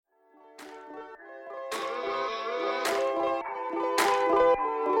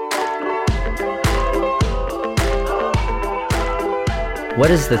What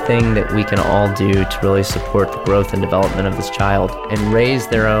is the thing that we can all do to really support the growth and development of this child and raise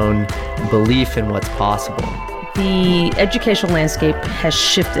their own belief in what's possible? The educational landscape has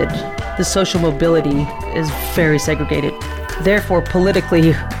shifted. The social mobility is very segregated. Therefore,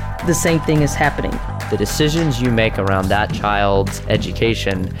 politically, the same thing is happening. The decisions you make around that child's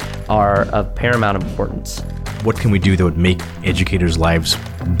education are of paramount importance. What can we do that would make educators' lives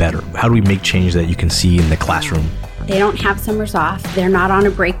better? How do we make change that you can see in the classroom? They don't have summers off. They're not on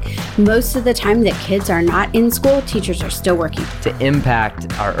a break. Most of the time that kids are not in school, teachers are still working. To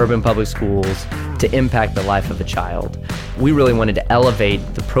impact our urban public schools, to impact the life of a child. We really wanted to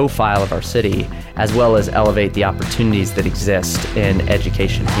elevate the profile of our city, as well as elevate the opportunities that exist in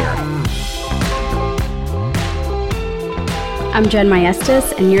education here. I'm Jen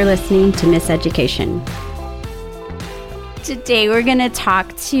Maestas, and you're listening to Miss Education. Today we're going to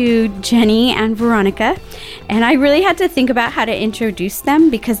talk to Jenny and Veronica, and I really had to think about how to introduce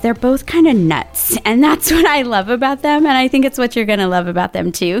them because they're both kind of nuts, and that's what I love about them, and I think it's what you're going to love about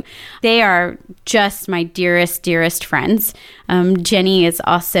them too. They are just my dearest friends. Jenny is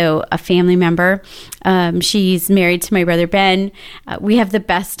also a family member. She's married to my brother Ben. We have the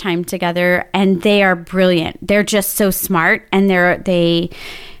best time together, and they are brilliant. They're just so smart, and they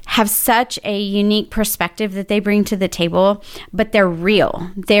have such a unique perspective that they bring to the table, but they're real.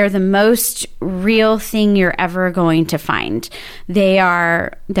 They're the most real thing you're ever going to find.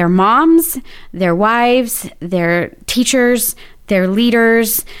 They're moms, they're wives, they're teachers, they're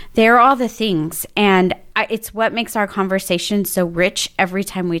leaders, they're all the things. And it's what makes our conversation so rich every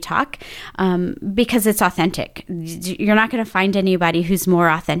time we talk, because it's authentic. You're not going to find anybody who's more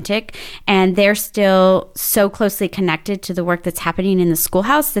authentic, and they're still so closely connected to the work that's happening in the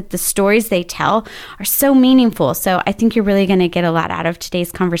schoolhouse that the stories they tell are so meaningful. So I think you're really going to get a lot out of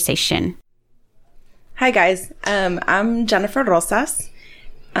today's conversation. Hi, guys. I'm Jennifer Rosas.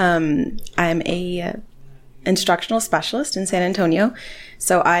 I'm a instructional specialist in San Antonio.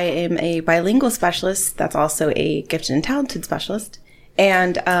 So I am a bilingual specialist that's also a gifted and talented specialist.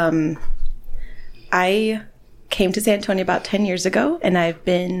 And I came to San Antonio about 10 years ago, and I've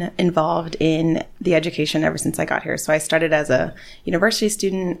been involved in the education ever since I got here. So I started as a university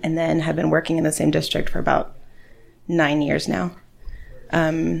student and then have been working in the same district for about 9 years now.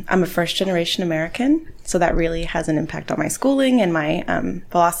 I'm a first-generation American, so that really has an impact on my schooling and my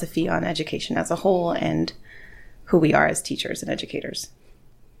philosophy on education as a whole and who we are as teachers and educators.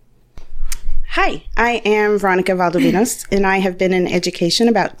 Hi, I am Veronica Valdovinos, and I have been in education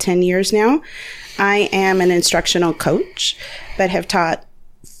about 10 years now. I am an instructional coach, but have taught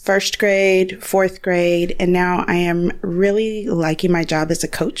first grade, fourth grade, and now I am really liking my job as a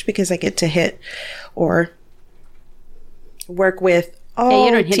coach because I get to hit or work with all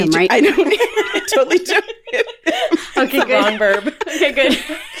you don't hit them, right? I don't. I totally don't hit them. Okay, good. Wrong verb. Okay, good.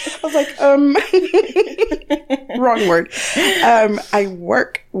 I was like, wrong word. I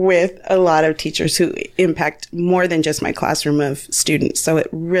work with a lot of teachers who impact more than just my classroom of students. So it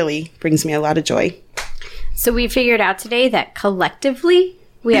really brings me a lot of joy. So we figured out today that collectively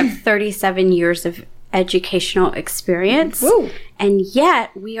we have 37 years of educational experience. Woo. And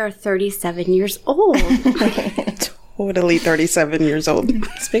yet we are 37 years old. Totally 37 years old.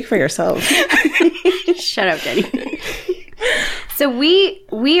 Speak for yourself. Shut up, Jenny. So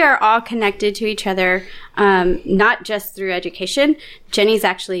we are all connected to each other, not just through education. Jenny's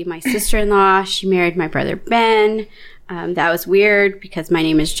actually my sister-in-law. She married my brother Ben. That was weird because my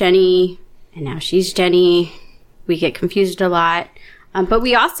name is Jenny, and now she's Jenny. We get confused a lot. But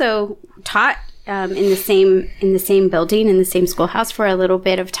we also taught in the same building, in the same schoolhouse for a little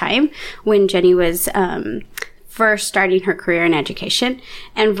bit of time when Jenny was first starting her career in education.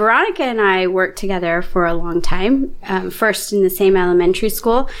 And Veronica and I worked together for a long time, first in the same elementary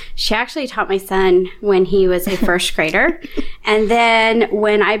school. She actually taught my son when he was a first grader. And then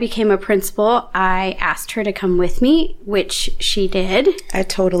when I became a principal, I asked her to come with me, which she did. I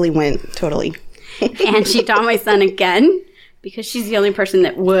totally went. Totally. And she taught my son again because she's the only person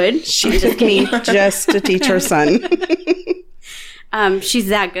that would. She took me just to teach her son. She's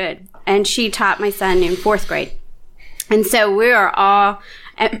that good. And she taught my son in fourth grade. And so we are all,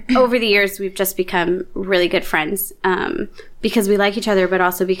 over the years, we've just become really good friends because we like each other, but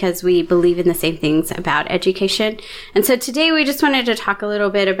also because we believe in the same things about education. And so today we just wanted to talk a little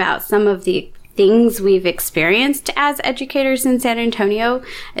bit about some of the things we've experienced as educators in San Antonio,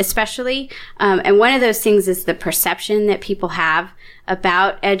 especially. And one of those things is the perception that people have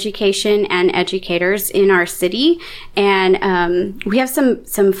about education and educators in our city. And we have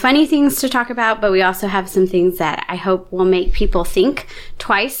some funny things to talk about, but we also have some things that I hope will make people think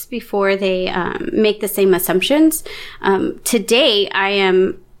twice before they make the same assumptions. Today, I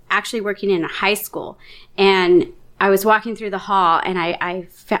am actually working in a high school, and I was walking through the hall, and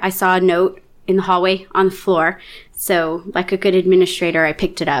I saw a note in the hallway on the floor. So like a good administrator, I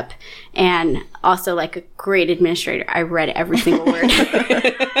picked it up. And also like a great administrator, I read every single word.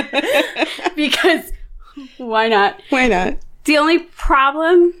 Because why not? Why not? The only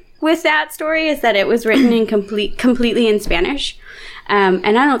problem with that story is that it was written in completely in Spanish. And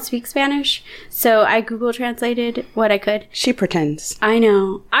I don't speak Spanish, so I Google translated what I could. She pretends. I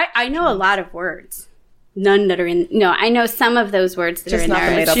know. I know a lot of words. None that are in... No, I know some of those words that Just are in not the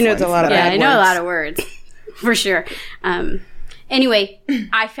there. made-up She knows ones. a lot of Yeah, bad I know a words. lot of words. For sure. Anyway,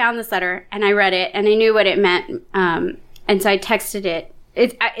 I found this letter, and I read it, and I knew what it meant. And so I texted it.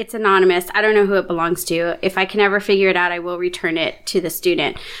 It's anonymous. I don't know who it belongs to. If I can ever figure it out, I will return it to the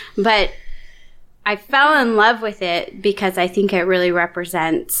student. But I fell in love with it because I think it really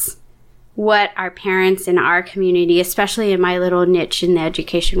represents what our parents in our community, especially in my little niche in the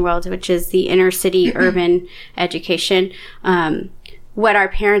education world, which is the inner city urban education, what our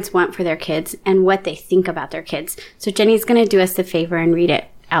parents want for their kids and what they think about their kids. So Jenny's going to do us the favor and read it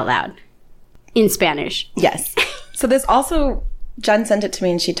out loud in Spanish. Yes. So this also, Jen sent it to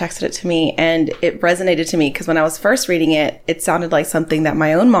me and she texted it to me, and it resonated to me because when I was first reading it, it sounded like something that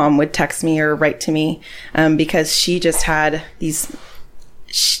my own mom would text me or write to me, because she just had these...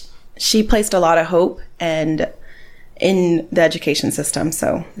 She placed a lot of hope and in the education system.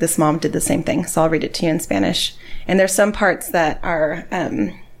 So this mom did the same thing. So I'll read it to you in Spanish. And there's some parts that are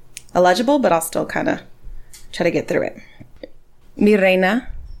illegible, but I'll still kind of try to get through it. Mi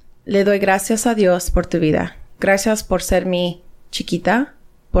reina, le doy gracias a Dios por tu vida. Gracias por ser mi chiquita,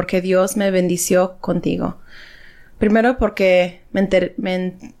 porque Dios me bendició contigo. Primero porque me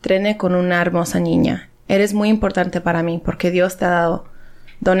entrené con una hermosa niña. Eres muy importante para mí porque Dios te ha dado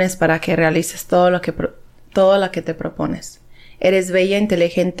dones para que realices todo lo que te propones. Eres bella,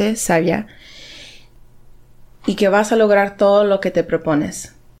 inteligente, sabia y que vas a lograr todo lo que te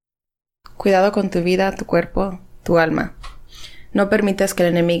propones. Cuidado con tu vida, tu cuerpo, tu alma. No permitas que el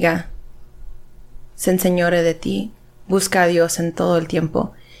enemigo se enseñore de ti. Busca a Dios en todo el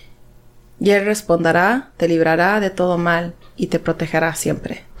tiempo y Él responderá, te librará de todo mal y te protegerá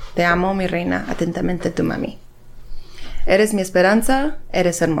siempre. Te amo, mi reina, atentamente tu mami. Eres mi esperanza,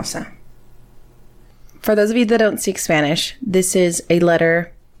 eres hermosa. For those of you that don't speak Spanish, this is a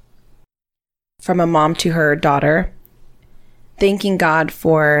letter from a mom to her daughter, thanking God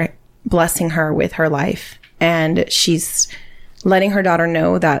for blessing her with her life. And she's letting her daughter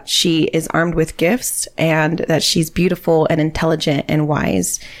know that she is armed with gifts and that she's beautiful and intelligent and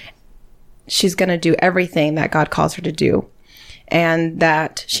wise. She's going to do everything that God calls her to do, and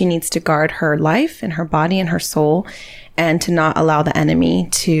that she needs to guard her life and her body and her soul, and to not allow the enemy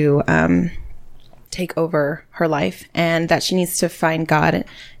to take over her life, and that she needs to find God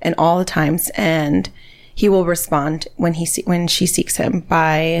in all the times, and He will respond when she seeks Him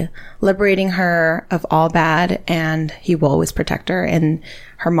by liberating her of all bad, and He will always protect her. And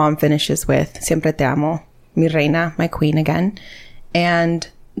her mom finishes with "Siempre te amo, mi reina," my queen again. And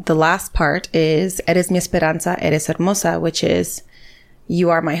the last part is "Eres mi esperanza, eres hermosa," which is "You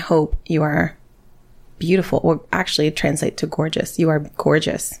are my hope, you are beautiful," or actually translate to gorgeous. You are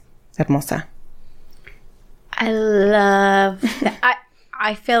gorgeous, hermosa. I love that.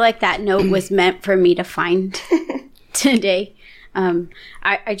 I feel like that note was meant for me to find today.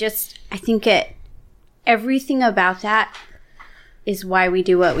 I think everything about that is why we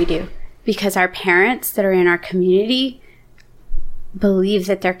do what we do, because our parents that are in our community believe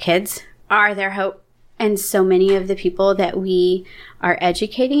that their kids are their hope. And so many of the people that we are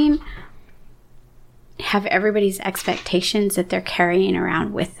educating have everybody's expectations that they're carrying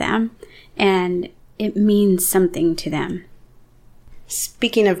around with them. And it means something to them.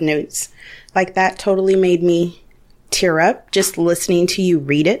 Speaking of notes, like that totally made me tear up just listening to you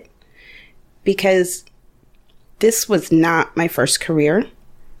read it, because this was not my first career.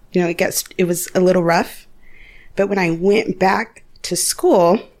 You know, it was a little rough, but when I went back to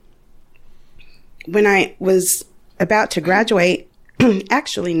school, when I was about to graduate,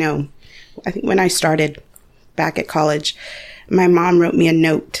 actually, no, I think when I started back at college, my mom wrote me a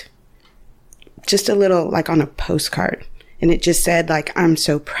note, just a little, like on a postcard. And it just said, like, "I'm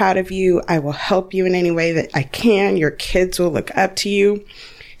so proud of you. I will help you in any way that I can. Your kids will look up to you."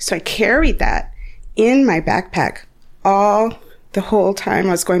 So I carried that in my backpack the whole time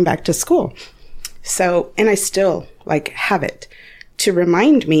I was going back to school. So, and I still have it to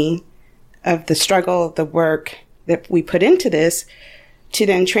remind me of the struggle, the work that we put into this, to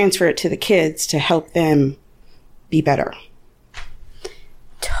then transfer it to the kids to help them be better.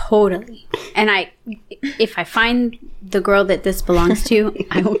 Totally. And if I find the girl that this belongs to,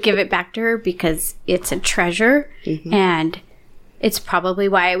 I will give it back to her because it's a treasure. Mm-hmm. And it's probably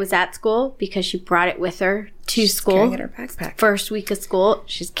why I was at school, because she brought it with her to school. Carrying it in her backpack. First week of school,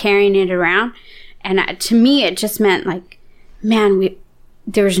 she's carrying it around. And to me, it just meant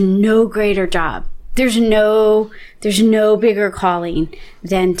there's no greater job. There's no bigger calling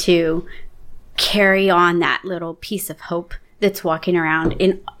than to carry on that little piece of hope that's walking around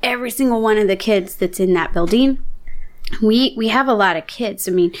in every single one of the kids that's in that building. We have a lot of kids.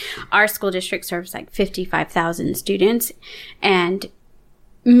 I mean, our school district serves 55,000 students, and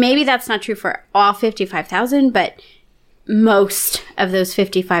maybe that's not true for all 55,000, but most of those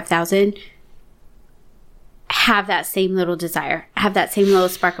 55,000 have that same little desire, have that same little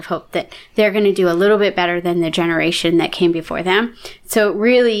spark of hope that they're going to do a little bit better than the generation that came before them. So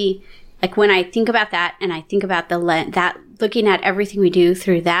really, when I think about that, and I think about that looking at everything we do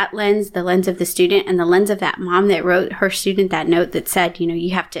through that lens, the lens of the student and the lens of that mom that wrote her student that note that said,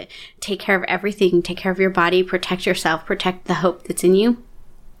 you have to take care of everything, take care of your body, protect yourself, protect the hope that's in you.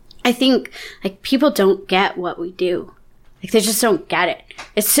 I think people don't get what we do. They just don't get it.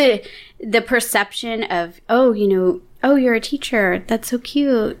 It's the perception of, oh, you're a teacher. That's so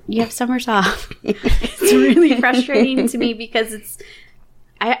cute. You have summers off. It's really frustrating to me because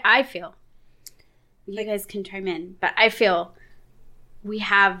I feel, you guys can chime in, but I feel we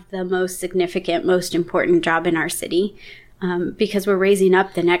have the most significant, most important job in our city because we're raising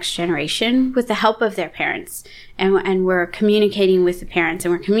up the next generation with the help of their parents. And we're communicating with the parents,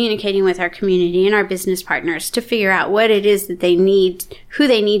 and we're communicating with our community and our business partners to figure out what it is that they need, who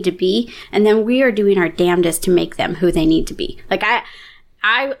they need to be. And then we are doing our damnedest to make them who they need to be.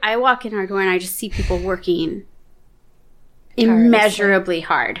 I walk in our door and I just see people working immeasurably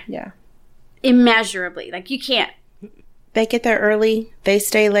hard. Yeah. Immeasurably. You can't. They get there early. They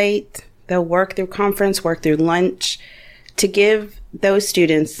stay late. They'll work through conference, work through lunch to give those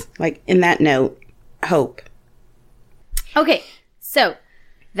students, in that note, hope. Okay. So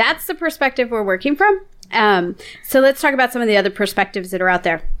that's the perspective we're working from. So let's talk about some of the other perspectives that are out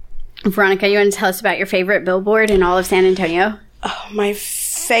there. Veronica, you want to tell us about your favorite billboard in all of San Antonio? Oh, my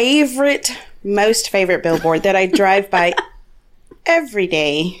most favorite billboard that I drive by every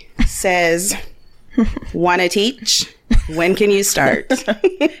day says, "Want to teach? When can you start?"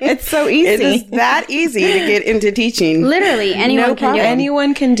 It's so easy. It is that easy to get into teaching. Literally, anyone can do it.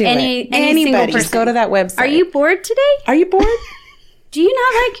 Anyone can do it. Any single person. Just go to that website. Are you bored today? Are you bored? Do you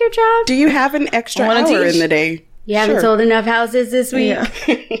not like your job? Do you have an extra hour in the day? You haven't sold enough houses this week? Yeah.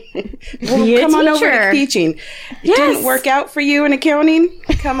 Well, come on over to teaching. Yes. It didn't work out for you in accounting?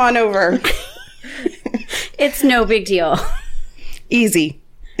 Come on over. It's no big deal. Easy.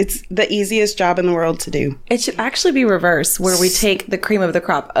 It's the easiest job in the world to do. It should actually be reverse, where we take the cream of the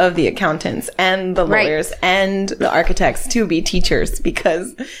crop of the accountants and the lawyers and the architects to be teachers,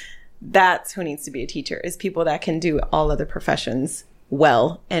 because that's who needs to be a teacher, is people that can do all other professions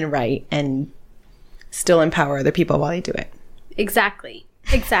well and right and still empower other people while they do it. Exactly.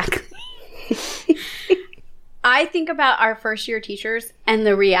 I think about our first year teachers and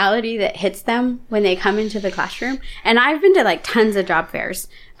the reality that hits them when they come into the classroom. And I've been to tons of job fairs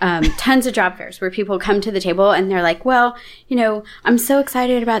where people come to the table and they're like, well, I'm so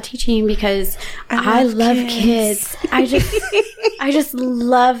excited about teaching because I love kids. I just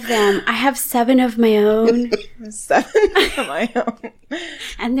love them. I have 7 of my own. 7 of my own.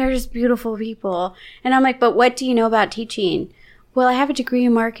 And they're just beautiful people. And I'm like, but what do you know about teaching? Well, I have a degree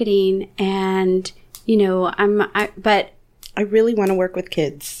in marketing and but I really want to work with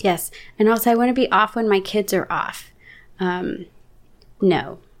kids. Yes. And also I want to be off when my kids are off.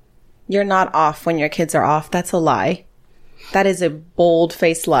 No. You're not off when your kids are off. That's a lie. That is a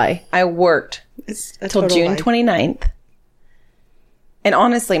bold-faced lie. I worked till June 29th. And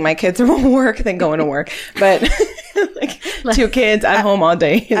honestly, my kids are more work than going to work. But 2 kids at home all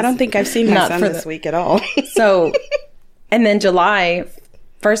day. I don't think I've seen my son this week at all. So, and then July,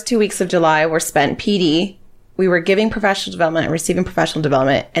 first 2 weeks of July were spent PD. We were giving professional development and receiving professional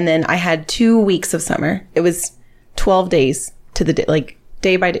development. And then I had 2 weeks of summer. It was 12 days to the day,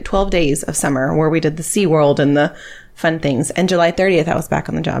 day by day, 12 days of summer where we did the SeaWorld and the fun things. And July 30th, I was back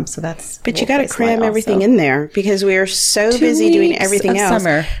on the job. So that's... But you got to cram everything in there because we are so busy doing everything else.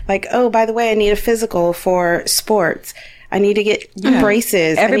 Summer. Oh, by the way, I need a physical for sports. I need to get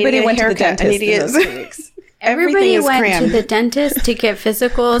braces. Everybody went to the haircut. dentist in those 2 weeks. Everybody is went crammed. to the dentist to get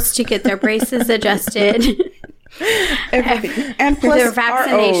physicals, to get their braces adjusted, Everything. And plus their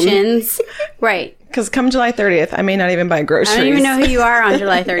vaccinations. Right. Because come July 30th, I may not even buy groceries. I don't even know who you are on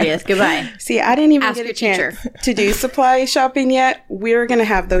July 30th. Goodbye. See, I didn't even Ask get a your chance teacher. to do supply shopping yet. We're going to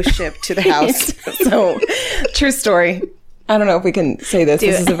have those shipped to the house. So, true story. I don't know if we can say this.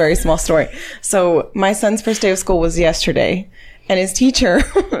 This is a very small story. So, my son's first day of school was yesterday, and his teacher,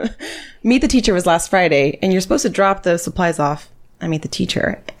 Meet the Teacher was last Friday, and you're supposed to drop the supplies off. I Meet the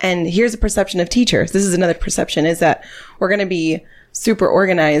Teacher. And here's a perception of teachers. This is another perception, is that we're going to be super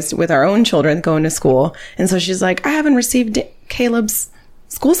organized with our own children going to school. And so she's like, I haven't received Caleb's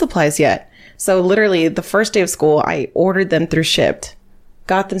school supplies yet. So literally the first day of school, I ordered them through Shipt,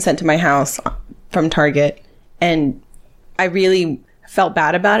 got them sent to my house from Target. And I really felt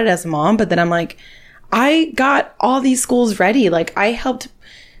bad about it as a mom. But then I'm like, I got all these schools ready. Like, I helped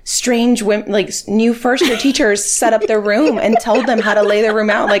strange women, like new first year teachers, set up their room and told them how to lay their room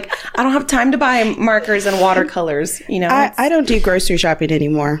out. Like, I don't have time to buy markers and watercolors, you know? I don't do grocery shopping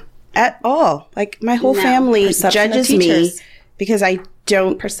anymore at all. Like, my whole family Perception of judges me teachers. because I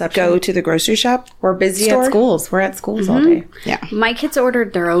don't go to the grocery shop. We're busy store. at schools. We're at schools all day. Yeah. My kids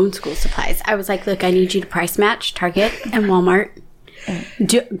ordered their own school supplies. I was like, look, I need you to price match Target and Walmart.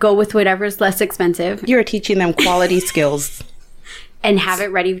 Go with whatever's less expensive You're teaching them quality skills. and have it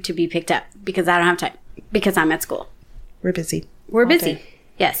ready to be picked up because I don't have time because I'm at school. We're busy. We're busy.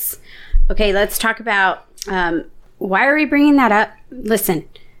 Yes. Okay, let's talk about why are we bringing that up? Listen,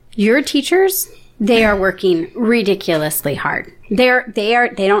 your teachers, they are working ridiculously hard. They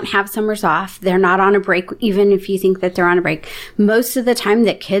don't have summers off. They're not on a break, even if you think that they're on a break. Most of the time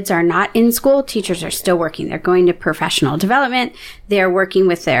that kids are not in school, teachers are still working. They're going to professional development. They're working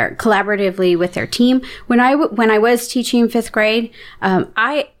collaboratively with their team. When I was teaching 5th grade,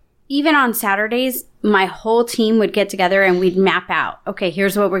 even on Saturdays, my whole team would get together and we'd map out, okay,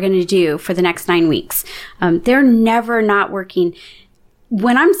 here's what we're going to do for the next 9 weeks. They're never not working.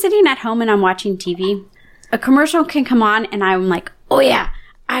 When I'm sitting at home and I'm watching TV, a commercial can come on and I'm like, oh yeah,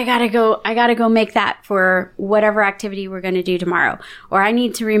 I gotta go make that for whatever activity we're going to do tomorrow. Or I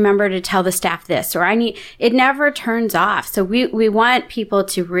need to remember to tell the staff this, it never turns off. So we want people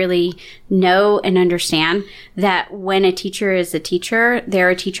to really know and understand that when a teacher is a teacher, they're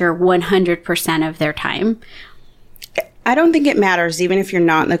a teacher 100% of their time. I don't think it matters, even if you're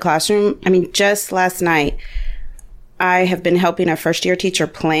not in the classroom. I mean, just last night, I have been helping a first year teacher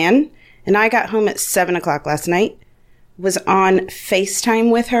plan, and I got home at 7:00 last night, was on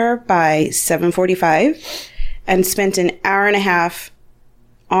FaceTime with her by 7:45, and spent an hour and a half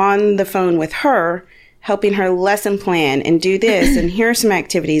on the phone with her, helping her lesson plan and do this, and here's some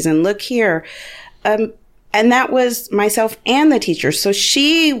activities, and look here. And that was myself and the teacher. So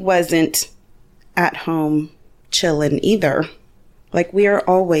she wasn't at home chilling either. Like, we are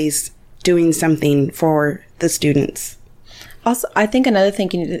always doing something for the students. Also, I think another thing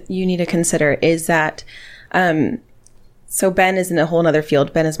you need to consider is that, so Ben is in a whole other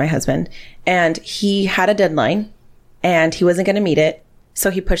field. Ben is my husband, and he had a deadline and he wasn't going to meet it. So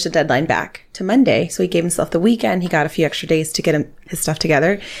he pushed the deadline back to Monday. So he gave himself the weekend. He got a few extra days to get his stuff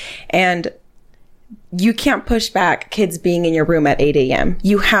together. And you can't push back kids being in your room at 8 a.m.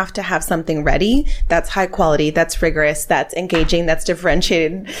 You have to have something ready that's high quality, that's rigorous, that's engaging, that's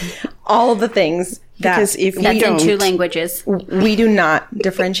differentiated, all of the things. Because if we That's don't, in 2 languages. We do not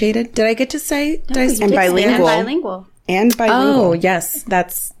differentiate it. Did I get to say? and bilingual. And bilingual. And bilingual. Oh, yes.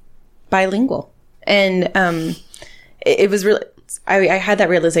 That's bilingual. And it was really, I had that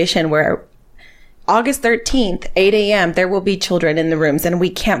realization where August 13th, 8 a.m., there will be children in the rooms, and we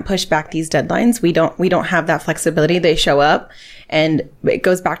can't push back these deadlines. We don't have that flexibility. They show up, and it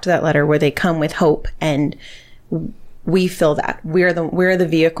goes back to that letter where they come with hope, and we feel that we're the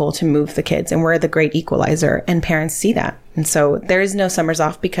vehicle to move the kids, and we're the great equalizer, and parents see that. And so there is no summers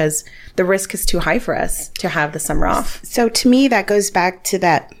off because the risk is too high for us to have the summer off. So to me, that goes back to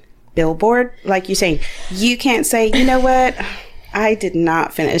that billboard. Like you're saying, you can't say, you know what? I did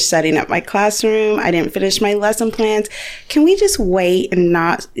not finish setting up my classroom. I didn't finish my lesson plans. Can we just wait and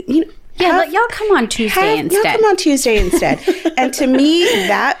not, Yeah, y'all come on Tuesday instead. Y'all come on Tuesday instead. And to me,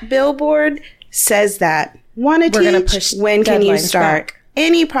 that billboard says that. Want to We're gonna teach? push When can you deadlines start?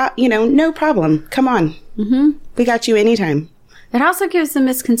 back. No problem. Come on. Mm-hmm. We got you anytime. It also gives the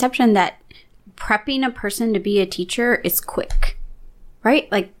misconception that prepping a person to be a teacher is quick, right?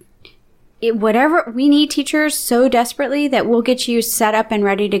 Like, whatever, we need teachers so desperately that we'll get you set up and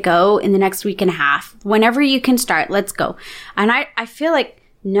ready to go in the next week and a half. Whenever you can start, let's go. And I feel like,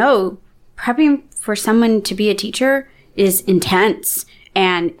 no, prepping for someone to be a teacher is intense.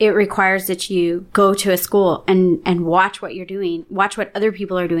 And it requires that you go to a school and watch what you're doing, watch what other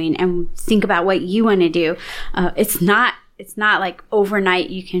people are doing, and think about what you want to do. It's not like overnight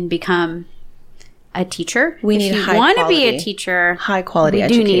you can become a teacher. We need if you want to be a teacher, high quality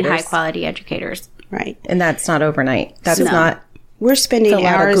educators. We do need educators. high quality educators. Right. And that's not overnight. That's not. We're spending fill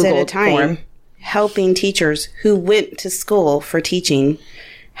out a hours at a Google time form. helping teachers who went to school for teaching,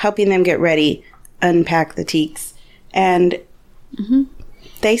 helping them get ready, unpack the teaks, and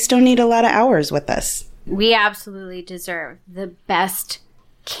they still need a lot of hours with us. We absolutely deserve the best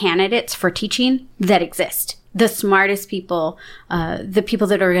candidates for teaching that exist. The smartest people, the people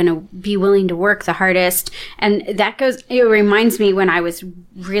that are going to be willing to work the hardest. And it reminds me when I was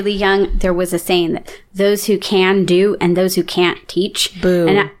really young, there was a saying that those who can do and those who can't teach. Boo.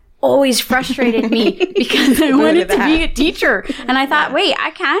 And it always frustrated me because I wanted to be a teacher. And I thought, wait,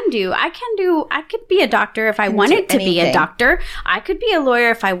 I could be a doctor if I wanted to be a anything. doctor. I could be a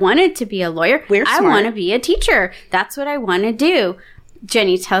lawyer if I wanted to be a lawyer. We're I smart. want to be a teacher. That's what I want to do.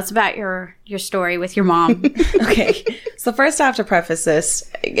 Jenny, tell us about your story with your mom. Okay. So first I have to preface this.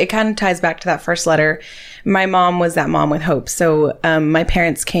 It kind of ties back to that first letter. My mom was that mom with hope. So my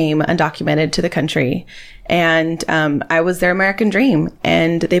parents came undocumented to the country, and I was their American dream.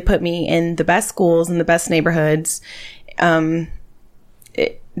 And they put me in the best schools in the best neighborhoods. They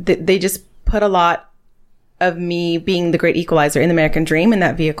just put a lot of me being the great equalizer in the American dream, and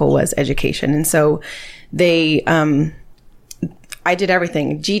that vehicle was education. And so they I did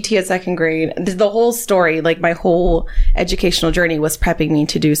everything. GT at second grade. The whole story, like my whole educational journey was prepping me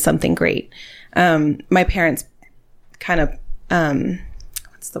to do something great. My parents kind of,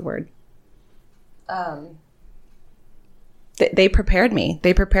 what's the word? They prepared me.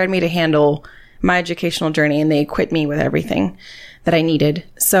 They prepared me to handle my educational journey, and they equipped me with everything that I needed.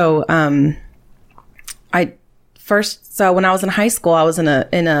 So, when I was in high school, I was in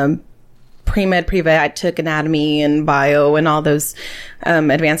a pre-med, pre-vet. I took anatomy and bio and all those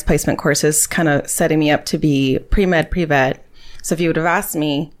advanced placement courses, kind of setting me up to be pre-med, pre-vet. So if you would have asked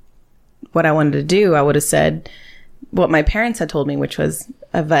me what I wanted to do, I would have said what my parents had told me, which was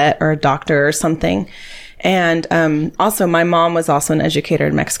a vet or a doctor or something. And also my mom was also an educator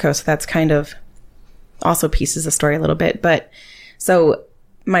in Mexico, so that's kind of also pieces the story a little bit. But so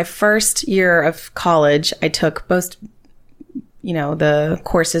my first year of college, I took both the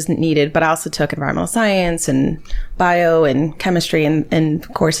courses needed, but I also took environmental science and bio and chemistry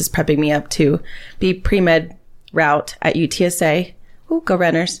and courses prepping me up to be pre-med route at UTSA. Ooh, go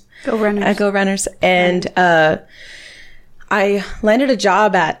Runners. Go Runners. Go Runners. And I landed a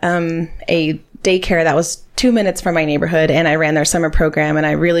job at a daycare that was 2 minutes from my neighborhood, and I ran their summer program, and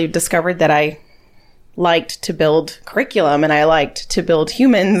I really discovered that I liked to build curriculum, and I liked to build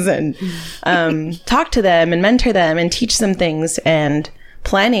humans and talk to them and mentor them and teach them things and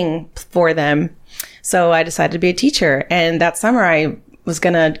planning for them. So I decided to be a teacher. And that summer I was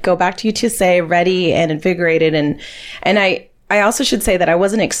going to go back to UTSA ready and invigorated. And I also should say that I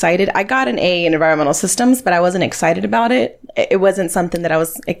wasn't excited. I got an A in environmental systems, but I wasn't excited about it. It wasn't something that I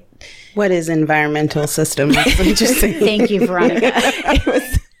was... What is environmental systems? Thank you, Veronica. It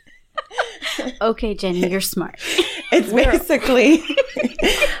was... Okay, Jenny, you're smart. It's basically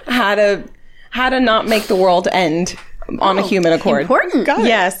how to not make the world end on a human accord. Important. Got it.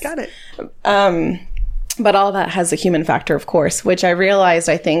 Yes. Got it. But all that has a human factor, of course, which I realized,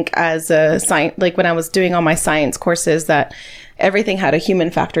 I think, as a science, like when I was doing all my science courses, that everything had a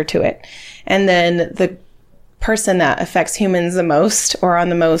human factor to it. And then the person that affects humans the most, or on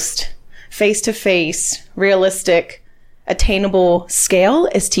the most face-to-face, realistic, attainable scale,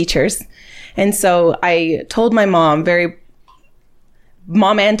 is teachers. And so I told my mom and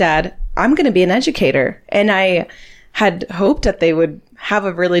dad, I'm going to be an educator. And I had hoped that they would have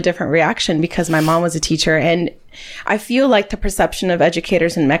a really different reaction because my mom was a teacher. And I feel like the perception of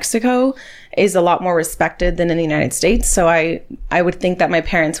educators in Mexico is a lot more respected than in the United States. So I would think that my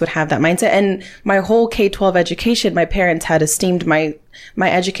parents would have that mindset. And my whole K-12 education, my parents had esteemed my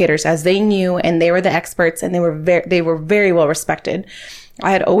educators as they knew, and they were the experts, and they were very well respected.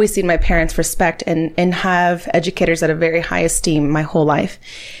 I had always seen my parents respect and have educators at a very high esteem my whole life.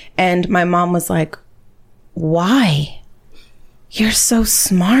 And my mom was like, why? You're so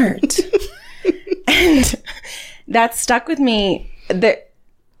smart. And that stuck with me, that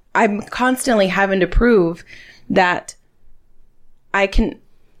I'm constantly having to prove that I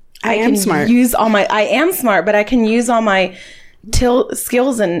am smart, but I can use all my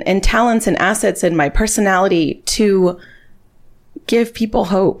skills and talents and assets and my personality to give people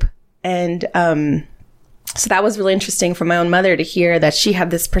hope. And So that was really interesting for my own mother to hear that she had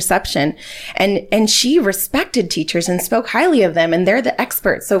this perception, and she respected teachers and spoke highly of them, and they're the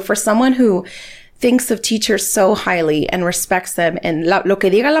experts. So for someone who thinks of teachers so highly and respects them, and lo que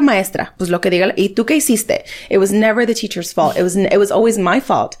diga la maestra, pues lo que diga, y tú qué hiciste? It was never the teacher's fault. It was always my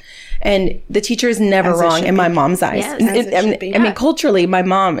fault. And the teacher is never wrong in my mom's eyes. I mean, culturally, my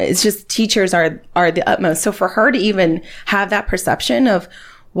mom is just, teachers are the utmost. So for her to even have that perception of,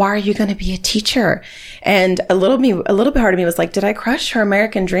 why are you going to be a teacher? And a little bit hard of me was like, did I crush her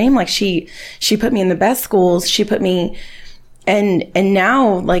American dream? Like she put me in the best schools. She put me, and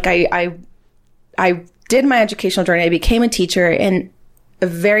now like I did my educational journey. I became a teacher in a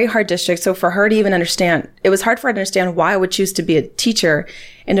very hard district. So for her to even understand, it was hard for her to understand why I would choose to be a teacher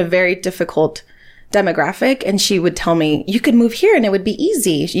in a very difficult demographic. And she would tell me, you could move here and it would be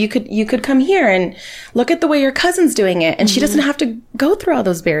easy. You could come here and look at the way your cousin's doing it. And she doesn't have to go through all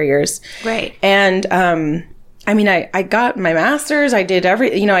those barriers. Right. And, I mean, I got my master's. I did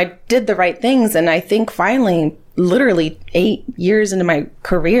I did the right things. And I think finally, literally 8 years into my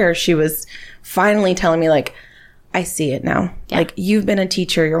career, she was finally telling me, like, I see it now. Yeah. Like, you've been a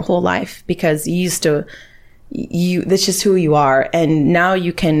teacher your whole life because that's just who you are. And now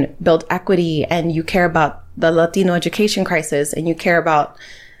you can build equity, and you care about the Latino education crisis, and you care about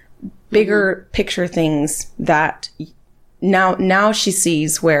bigger picture things that now she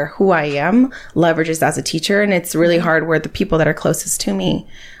sees where who I am leverages as a teacher. And it's really hard where the people that are closest to me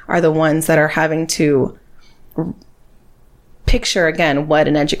are the ones that are having to picture again what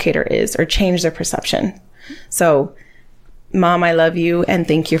an educator is or change their perception. So, Mom, I love you, and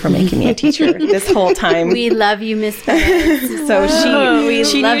thank you for making me a teacher this whole time. We love you, Miss Perez. So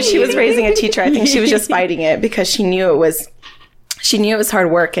she knew she was raising a teacher. I think she was just fighting it because she knew it was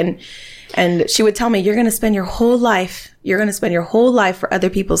hard work, and she would tell me, you're going to spend your whole life for other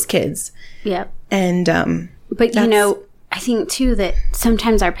people's kids. Yep. And but I think too that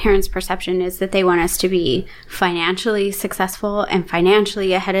sometimes our parents' perception is that they want us to be financially successful and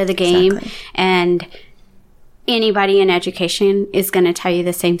financially ahead of the game. Exactly. And anybody in education is going to tell you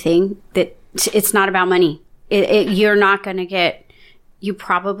the same thing, that it's not about money. You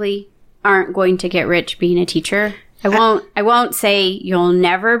probably aren't going to get rich being a teacher. I won't say you'll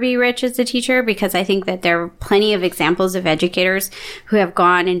never be rich as a teacher, because I think that there are plenty of examples of educators who have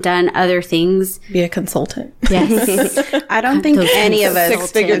gone and done other things. Be a consultant. Yes. I don't think any of us have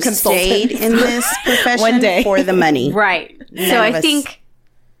stayed in this profession one day for the money. Right. So I think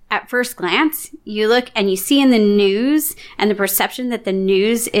at first glance, you look and you see in the news, and the perception that the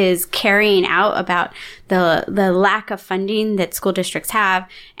news is carrying out about the lack of funding that school districts have,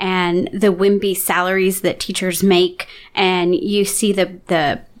 and the wimpy salaries that teachers make, and you see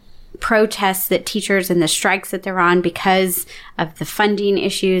the protests that teachers and the strikes that they're on because of the funding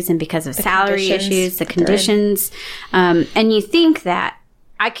issues and because of salary issues, the conditions, and you think that,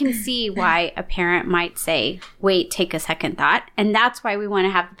 I can see why a parent might say, wait, take a second thought. And that's why we want to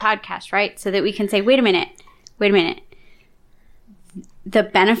have the podcast, right? So that we can say, wait a minute. The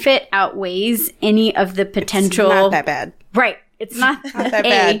benefit outweighs any of the potential. It's not that bad. Right. It's not that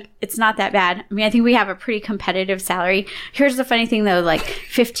bad. It's not that bad. I mean, I think we have a pretty competitive salary. Here's the funny thing, though. Like,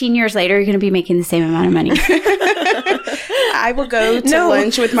 15 years later, you're going to be making the same amount of money. I will go to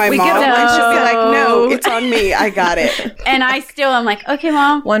lunch with my mom, and she'll be like, no, it's on me. I got it. And I still am like, okay,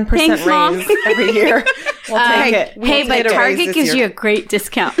 Mom. 1% raise Mom. every year. We'll take it. Hey, but Target gives you a great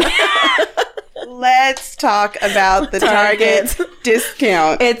discount. Let's talk about the Target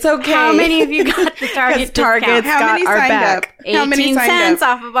discount. It's okay. How many of you got the Target discount? How many signed up? 18 cents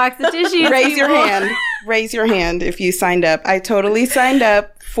off a box of tissues. Raise your hand. Raise your hand if you signed up. I totally signed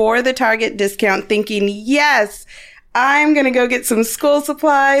up for the Target discount thinking, yes, I'm going to go get some school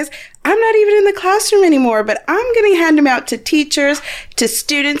supplies. I'm not even in the classroom anymore, but I'm going to hand them out to teachers, to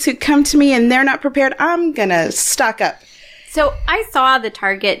students who come to me and they're not prepared. I'm going to stock up. So I saw the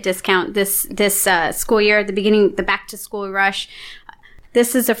Target discount this school year at the beginning, the back to school rush.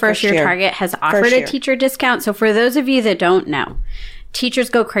 This is the first year Target has offered a teacher discount. So for those of you that don't know, teachers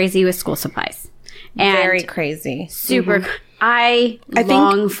go crazy with school supplies. And very crazy. Super. Mm-hmm. I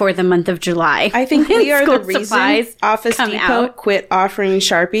long for the month of July. I think we are the reason Office Depot quit offering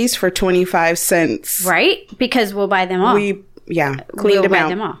Sharpies for 25 cents. Right? Because we'll buy them all. Cleaned we'll them buy out.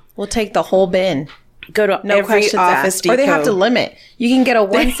 them all. We'll take the whole bin. Go to no every questions Office asked. Depot. Or they have to limit. You can get a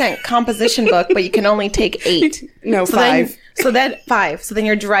 1 cent composition book, but you can only take 8. No, so 5. Then, So then 5. So then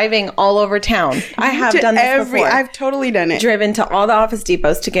you're driving all over town. I have done this before. I've totally done it. Driven to all the Office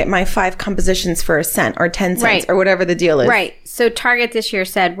Depots to get my 5 compositions for a cent or 10 cents or whatever the deal is. Right. So Target this year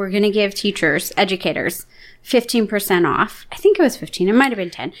said we're going to give teachers, educators, 15% off. I think it was 15. It might have been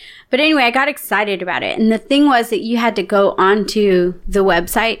 10. But anyway, I got excited about it. And the thing was that you had to go onto the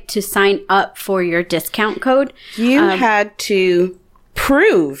website to sign up for your discount code. You had to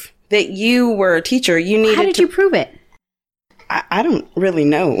prove that you were a teacher. You needed How did you prove it? I don't really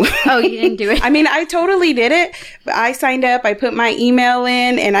know. Oh, you didn't do it? I mean, I totally did it. But I signed up, I put my email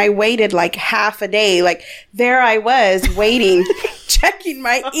in, and I waited like half a day. Like, there I was waiting, checking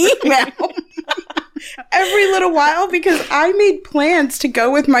my email every little while because I made plans to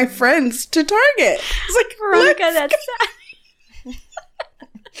go with my friends to Target. It's like, Veronica, that's sad. You're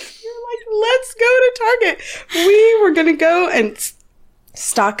like, let's go to Target. We were going to go and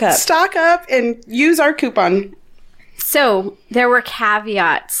stock up and use our coupon. So there were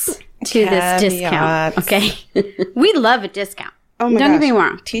caveats to this discount. Okay. We love a discount. Oh my Don't gosh. get me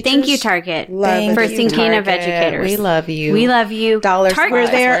wrong. Teachers Thank you, Target, love for you, thinking of educators. We love you. We love you. Dollars Target, We're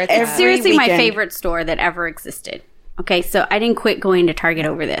there it's every seriously my weekend. favorite store that ever existed. Okay, so I didn't quit going to Target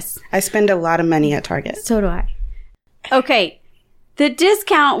over this. I spend a lot of money at Target. So do I. Okay. The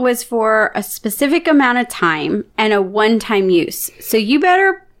discount was for a specific amount of time and a one-time use. So you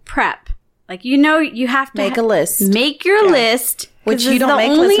better prep. Like, you know, you have to Make a list. Make your list. Which 'cause you this is don't the make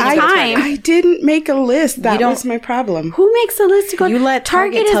only lists when you go to time. I didn't make a list. That don't- was my problem. Who makes a list to go? You let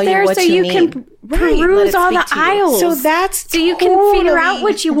Target is tell you there what so you you need. can Right, let peruse it all the speak to you. aisles. So that's so you can figure out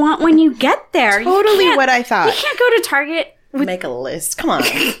what you want when you get there. You Totally can't- what I thought. You can't go to Target with Make a list. Come on.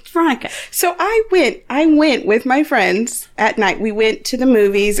 Veronica. So I went with my friends at night. We went to the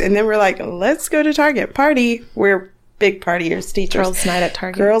movies and then we're like, let's go to Target. Party. We're big partiers, teachers. Girls' night at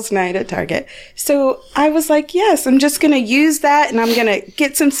Target. Girls' night at Target. So I was like, yes, I'm just going to use that and I'm going to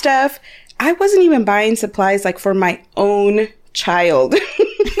get some stuff. I wasn't even buying supplies like for my own child.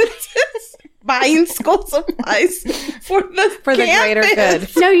 Buying school supplies for the greater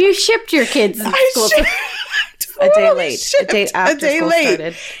campus. good. No, you shipped your kids to school. A day late. A day after school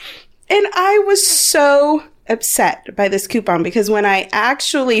started. And I was so upset by this coupon because when I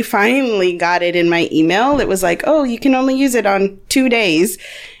actually finally got it in my email, it was like, oh, you can only use it on 2 days.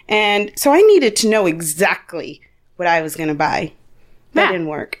 And so I needed to know exactly what I was going to buy. That Yeah. didn't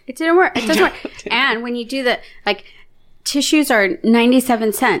work. It didn't work. It doesn't work. And when you do the, like, tissues are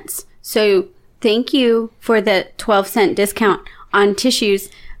 97 cents. So thank you for the 12-cent discount on tissues,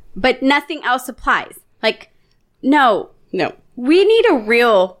 but nothing else applies. Like, no. We need a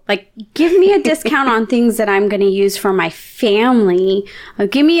real, like, give me a discount on things that I'm going to use for my family.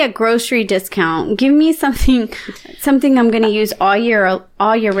 Give me a grocery discount. Give me something I'm going to use all year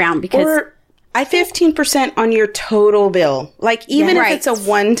round because Or 15% on your total bill. Like, even if Right. it's a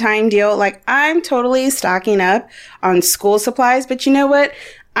one-time deal, like, I'm totally stocking up on school supplies, but you know what?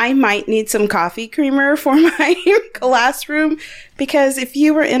 I might need some coffee creamer for my classroom because if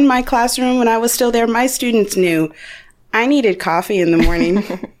you were in my classroom when I was still there, my students knew I needed coffee in the morning.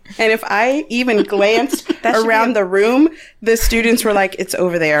 And if I even glanced around the room, the students were like, it's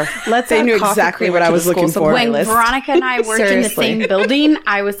over there. They add knew coffee exactly creamer what I to was the school looking for. supply when list. Veronica and I worked in the Seriously. same building,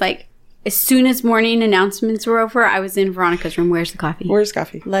 I was like, as soon as morning announcements were over, I was in Veronica's room. Where's the coffee? Where's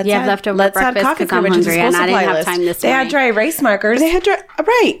coffee? Let's You have leftover add breakfast coffee 'cause I'm creamer to the hungry school and I didn't supply have list. time this They had morning. dry erase markers. They had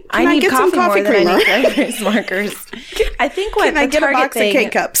right. I Can need get coffee some coffee more than creamer? I need dry erase markers. I think what Can I the get a Target box of thing,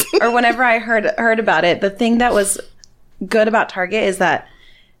 K-Cups? or whenever I heard about it, the thing that was good about Target is that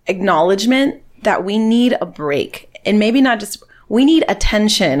acknowledgement that we need a break, and maybe not just we need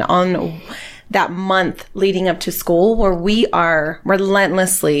attention on that month leading up to school where we are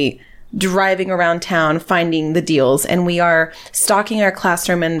relentlessly driving around town finding the deals, and we are stocking our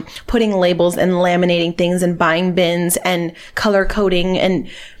classroom and putting labels and laminating things and buying bins and color coding and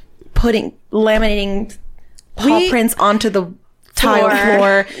laminating paw prints onto the tile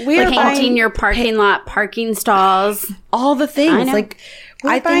floor. We are Painting buying, your parking lot, parking stalls. all the things. I know. Like, We're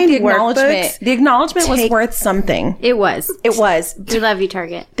I think buying the acknowledgement was Take- worth something. It was. It was. We love you,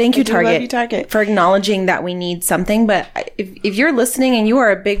 Target. Thank you, do love Target, you, Target. for acknowledging that we need something. But if you're listening and you are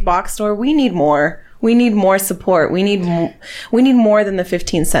a big box store, we need more. We need more support. We need more than the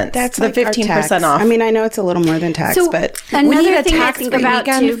 15 cents. That's the like our 15% tax. off. I mean, I know it's a little more than tax, So but we another need a thing to tax-free think about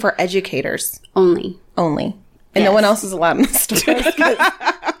weekend too. for educators Only. and no one else is allowed in the store.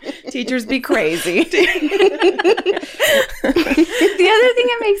 Teachers be crazy. The other thing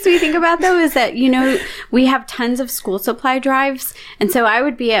it makes me think about though is that, you know, we have tons of school supply drives. And so I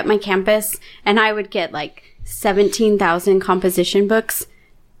would be at my campus and I would get like 17,000 composition books.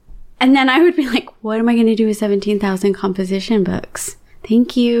 And then I would be like, what am I going to do with 17,000 composition books?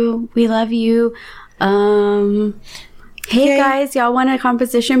 Thank you. We love you. Hey guys, y'all want a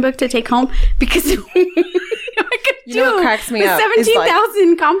composition book to take home? Because I could know what cracks me up is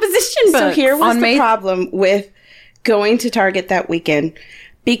 17,000 composition books. So here was On the May- problem with going to Target that weekend,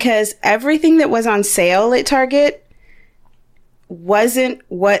 because everything that was on sale at Target wasn't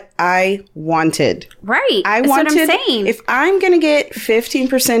what I wanted. Right. I That's wanted, what I'm saying. if I'm going to get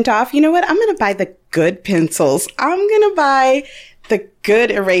 15% off, you know what? I'm going to buy the good pencils. I'm going to buy the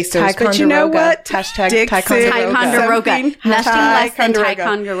good erasers. But you know Ticonderoga. what? Hashtag Dixon, Ticonderoga. something. Nothing less than Ticonderoga.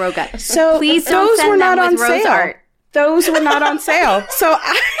 Ticonderoga. So please don't those send were not them on with Rose sale. Art. Those were not on sale. So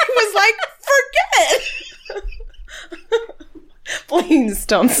I was like, forget it. Please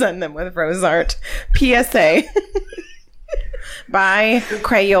don't send them with Rose Art. PSA. Buy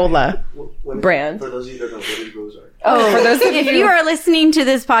Crayola brand. For those of you that don't know, what is Rose Art? Oh, For those of if you are listening to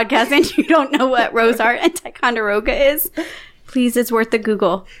this podcast and you don't know what Rose Art and Ticonderoga is, please, it's worth the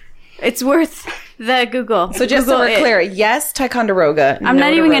Google. It's worth the Google. So just so Google we're it. clear, yes, Ticonderoga. I'm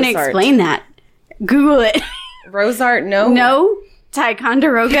not even going to explain that. Google it. Rose Art, no. No.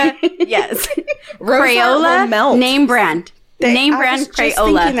 Ticonderoga, yes. Rose Art will Crayola, melt. name brand. Name I brand was just thinking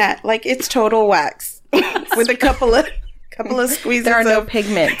Crayola. that, like, it's total wax with a couple of squeezes. There are no of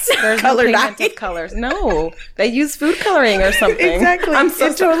pigments. There's color no dye. pigmented colors. No. They use food coloring or something. Exactly. I'm so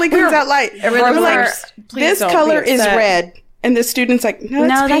it totally comes out light. Everyone's We're like, like, please this don't be color is upset. red, and the student's like, no,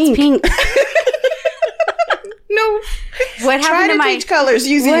 No, it's that's pink. No, What try happened to to my teach colors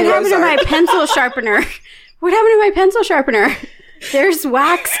using What Rose happened to my Art. pencil sharpener? What happened to my pencil sharpener? There's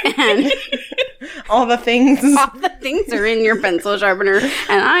wax and All the things. all the things are in your pencil sharpener, and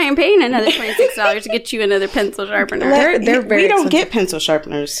I am paying another $26 to get you another pencil sharpener. They're very we don't expensive. get pencil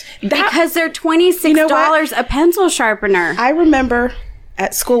sharpeners. Because they're $26 know what? a pencil sharpener. I remember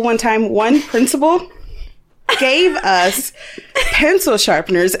at school one time, one principal gave us pencil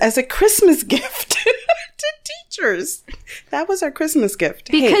sharpeners as a Christmas gift to teachers. That was our Christmas gift.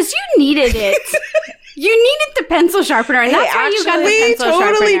 Because you needed it. You needed the pencil sharpener, and that's why you got the we pencil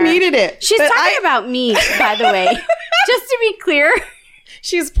sharpener. totally needed it. She's But talking about me, by the way. Just to be clear,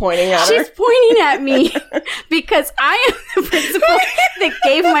 She's pointing at she's her. pointing at me because I am the principal that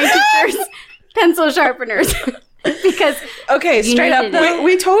gave my teachers pencil sharpeners. Because Okay, straight up needed though. it.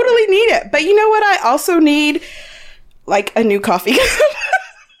 we totally need it. But you know what? I also need like a new coffee cup.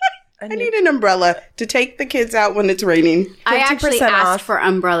 I need an umbrella to take the kids out when it's raining. I actually 50% asked off. for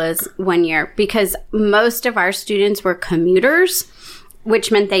umbrellas one year because most of our students were commuters,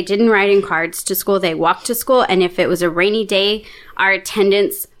 which meant they didn't write in cards to school. They walked to school. And if it was a rainy day, our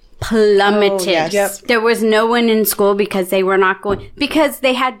attendance plummeted. yes. Yep. There was no one in school because they were not going, because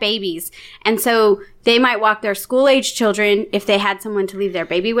they had babies. And so they might walk their school age children if they had someone to leave their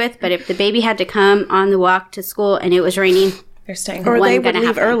baby with. But if the baby had to come on the walk to school and it was raining, They're staying Or home. they Wasn't would gonna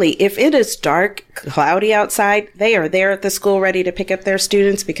leave happen. early. If it is dark, cloudy outside, they are there at the school ready to pick up their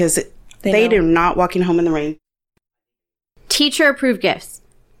students because they know. are not walking home in the rain. teacher approved gifts,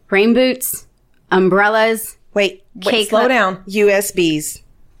 rain boots, umbrellas, Wait, cake Slow lip- down. USBs.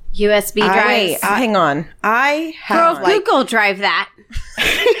 USB drives. Wait, hang on. I Girl, have like Google Drive that.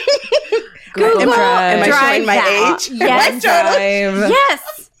 Google am I Drive. showing my that. age? Yes. Drive.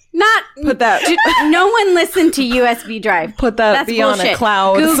 Yes. Not Put that. no one listened to USB Drive. Put that That's be on a bullshit.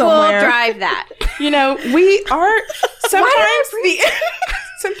 cloud Google somewhere. Drive that. You know, we are sometimes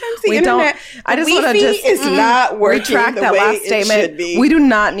the We don't- internet. I just the wanna Wi-Fi just is not working Retract the that way last it statement. should be. We do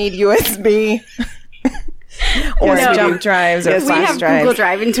not need USB or Yes, we jump do. drives or Yes, We flash have drives Google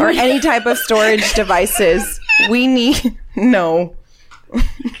Drive into or it. any type of storage devices. We need no.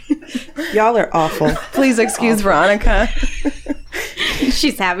 Y'all are awful. Please excuse Veronica.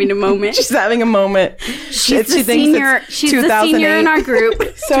 She's having a moment. She's having a moment. She's the senior. She's the senior in our group.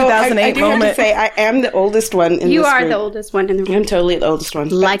 So I 2008 do have moment. to say, I am the oldest one in You this are group. the oldest one in the room. I'm totally the oldest one.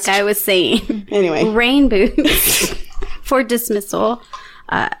 Like I was saying. Anyway. Rain boots for dismissal.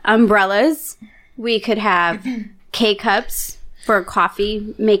 Umbrellas. We could have K-cups for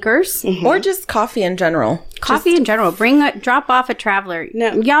coffee makers. Or just coffee in general. Coffee in general. Drop off a traveler.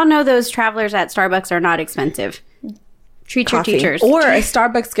 No. Y'all know those travelers at Starbucks are not expensive. Treat your Coffee. teachers. Or a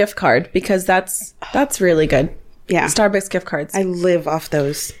Starbucks gift card because that's really good. Yeah. Starbucks gift cards. I live off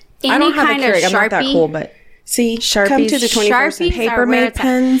those. Any I don't have kind a Keurig. of I'm not that Sharpie. cool, but See, Sharpies. come to the 21st Sharpies century. are where Papermate it's at.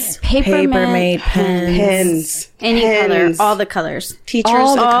 pens. Papermate pens. Pens. Any Pens. color. All the colors. Teachers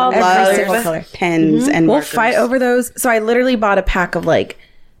All the love colors. Every single color. pens and We'll markers. fight over those. So I literally bought a pack of like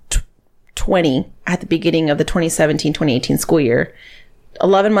 20 at the beginning of the 2017-2018 school year.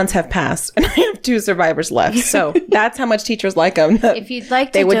 11 months have passed and I have 2 survivors left. So that's how much teachers like them. If you'd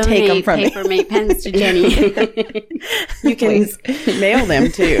like to they would take them donate from me. paper mate pens to Jenny, You can mail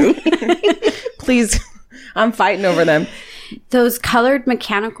them too. Please, I'm fighting over them. those colored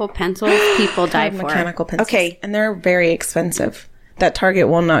mechanical pencils people die for. Mechanical pencils. Okay. And they're very expensive. That Target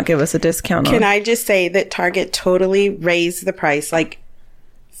will not give us a discount on. Can I just say that Target totally raised the price like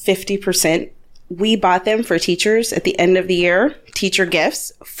 50%? We bought them for teachers at the end of the year, teacher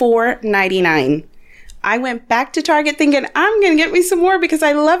gifts, $4.99. I went back to Target thinking I'm going to get me some more because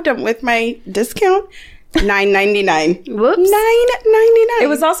I loved them with my discount. $9.99. Whoops. $9.99. It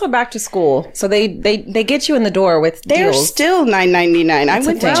was also back to school. So they get you in the door with They're deals. still $9.99. I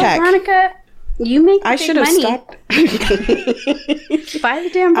went to Well, check. Veronica, you make the I big should have money. stopped. Buy the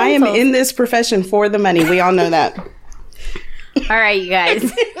damn I am pencils. in this profession for the money. We all know that. All right, you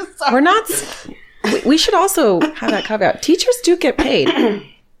guys. We're not. We should also have that caveat. Teachers do get paid.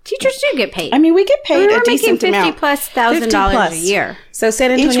 Teachers do get paid. I mean, we get paid We're a making decent amount. $50,000+ a year. So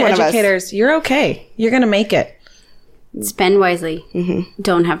San Each Antonio one of us. educators, you're okay. You're going to make it. Spend wisely.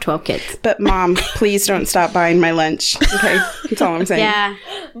 Don't have 12 kids. But Mom, please don't stop buying my lunch. Okay, that's all I'm saying. Yeah.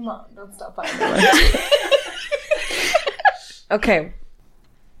 Okay.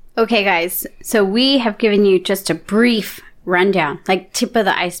 Okay, guys. So we have given you just a brief rundown, like tip of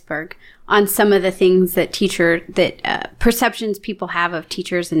the iceberg, on some of the things that perceptions people have of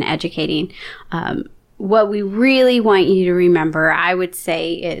teachers and educating. What we really want you to remember, I would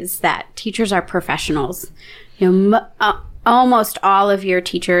say, is that teachers are professionals. You know, almost all of your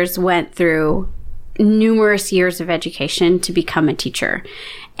teachers went through numerous years of education to become a teacher,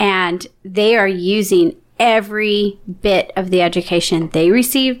 and they are using every bit of the education they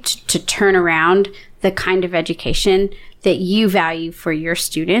received to turn around the kind of education that you value for your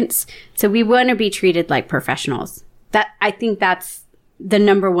students. So we want to be treated like professionals. I think that's the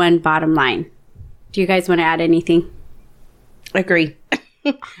number one bottom line. Do you guys want to add anything? Agree.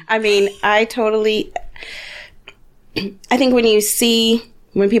 I mean, I think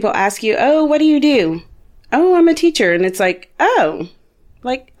when people ask you, oh, what do you do? Oh, I'm a teacher. And it's like, oh,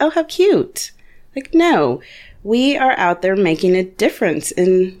 how cute. Like, no, we are out there making a difference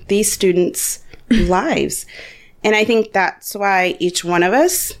in these students' lives. And I think that's why each one of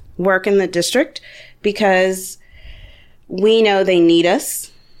us work in the district, because we know they need us.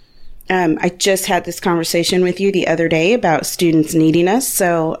 I just had this conversation with you the other day about students needing us.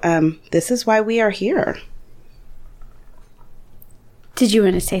 So this is why we are here. Did you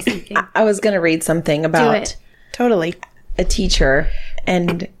want to say something? I was going to read something about it. Totally. a teacher,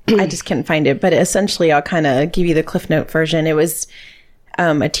 and I just couldn't find it. But essentially, I'll kind of give you the Cliff Note version. It was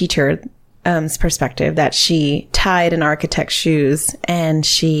a teacher's perspective that she tied an architect's shoes, and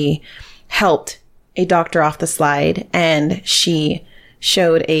she helped a doctor off the slide, and she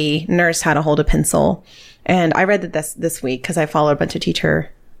showed a nurse how to hold a pencil. And I read that this week because I follow a bunch of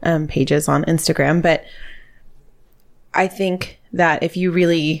teacher pages on Instagram. But I think that if you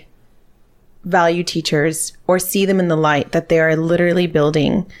really value teachers or see them in the light that they are literally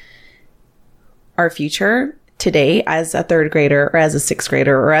building our future today as a 3rd grader or as a 6th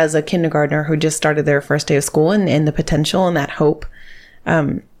grader or as a kindergartner who just started their first day of school, and the potential and that hope,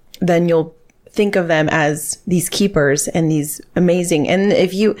 then you'll think of them as these keepers and these amazing. And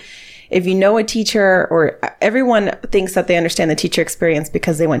if you know a teacher, or everyone thinks that they understand the teacher experience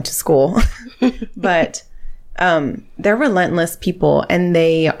because they went to school, but they're relentless people, and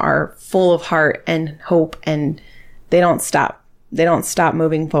they are full of heart and hope, and they don't stop. They don't stop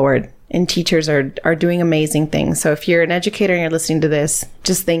moving forward. And teachers are doing amazing things. So if you're an educator and you're listening to this,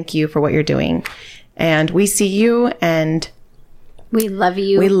 just thank you for what you're doing. And we see you, and We love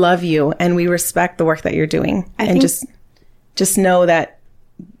you. we love you, and we respect the work that you're doing. And think- just know that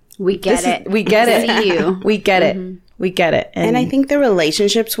we get it. we get it. See you. We get it. We get it. And I think the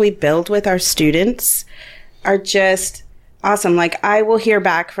relationships we build with our students are just awesome. Like, I will hear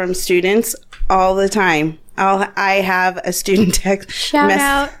back from students all the time. I have a student text Shout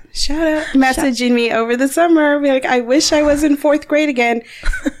out messaging me over the summer. Be like, I wish I was in 4th grade again.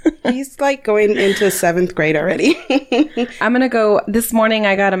 He's like going into 7th grade already. I'm going to go. This morning,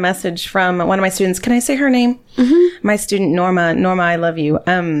 I got a message from one of my students. Can I say her name? Mm-hmm. My student, Norma. Norma, I love you.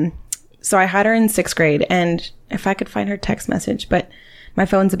 So I had her in 6th grade, and if I could find her text message, but my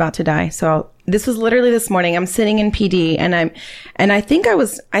phone's about to die. So this was literally this morning. I'm sitting in PD, and I think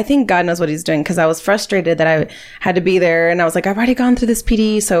God knows what he's doing, because I was frustrated that I had to be there, and I was like, I've already gone through this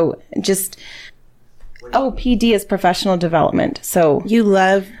PD. So PD is professional development. So You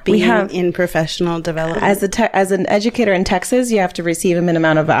love being have- in professional development. as an educator in Texas, you have to receive a minimum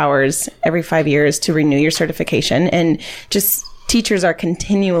amount of hours every 5 years to renew your certification. And just teachers are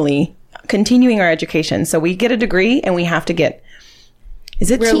continuing our education. So we get a degree and we have to get, is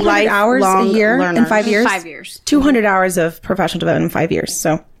it 200 hours a year in 5 years? 5 years. 200 hours of professional development in 5 years.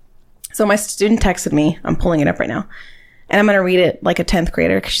 So my student texted me, I'm pulling it up right now, and I'm going to read it like a 10th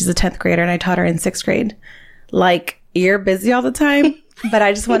grader because she's a 10th grader and I taught her in 6th grade. Like, you're busy all the time, but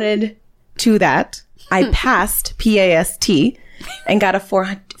I just wanted to that. I passed PAST and got a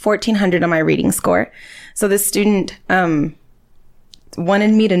 1400 on my reading score. So this student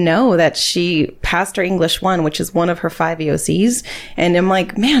wanted me to know that she passed her English 1, which is one of her 5 EOCs. And I'm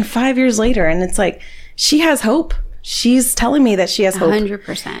like, man, 5 years later. And it's like, she has hope. She's telling me that she has hope.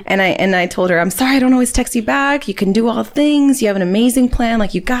 100%. And I told her, I'm sorry, I don't always text you back. You can do all things. You have an amazing plan.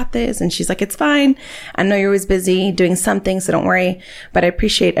 Like, you got this. And she's like, it's fine. I know you're always busy doing something, so don't worry. But I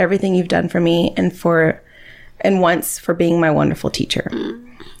appreciate everything you've done for me and once for being my wonderful teacher.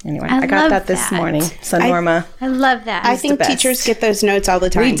 Anyway, I got that this morning. So Norma. I love that. I think teachers get those notes all the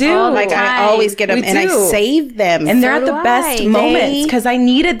time. We do. I always get them and I save them. And they're at the best moments because I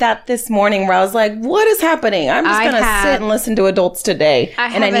needed that this morning where I was like, what is happening? I'm just going to sit and listen to adults today.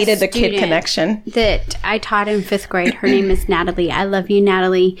 And I needed the kid connection. That I taught in 5th grade. Her name is Natalie. I love you,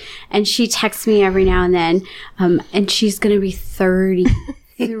 Natalie. And she texts me every now and then. And she's going to be 33.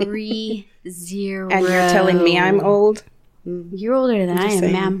 And you're telling me I'm old? You're older than I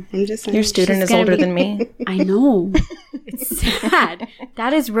am, ma'am. I'm just saying. Your student is older than me. I know. It's sad.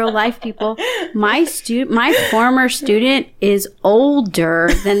 That is real life, people. My former student is older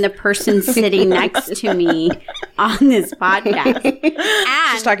than the person sitting next to me on this podcast.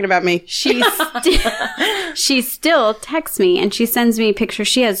 And she's talking about me. She still texts me and she sends me pictures.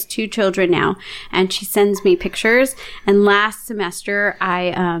 She has 2 children now, and she sends me pictures. And last semester,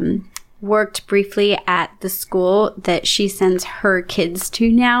 I worked briefly at the school that she sends her kids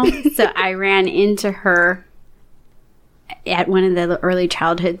to now. So I ran into her at one of the early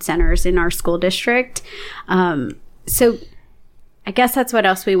childhood centers in our school district. So I guess that's what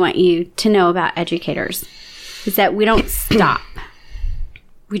else we want you to know about educators, is that we don't stop.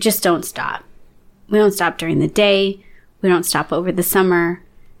 We just don't stop. We don't stop during the day. We don't stop over the summer.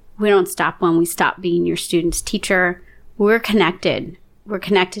 We don't stop when we stop being your student's teacher. We're connected. We're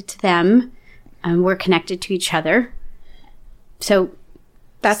connected to them, and we're connected to each other. So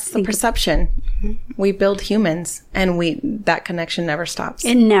that's the perception. We build humans, and that connection never stops.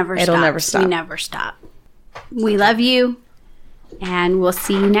 It'll never stop. We never stop. We love you, and we'll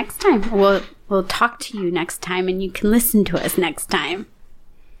see you next time. We'll talk to you next time, and you can listen to us next time.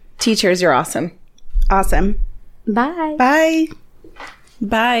 Teachers, you're awesome. Awesome. Bye. Bye.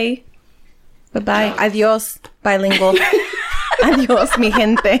 Bye. Bye-bye. Adios, bilingual. Adios, mi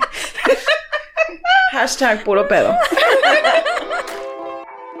gente. Hashtag puro pedo.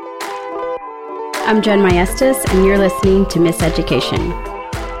 I'm Jen Maestas, and you're listening to Miss Education.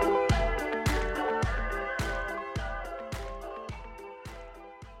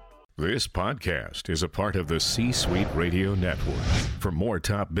 This podcast is a part of the C-Suite Radio Network. For more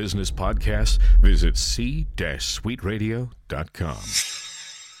top business podcasts, visit c-suiteradio.com.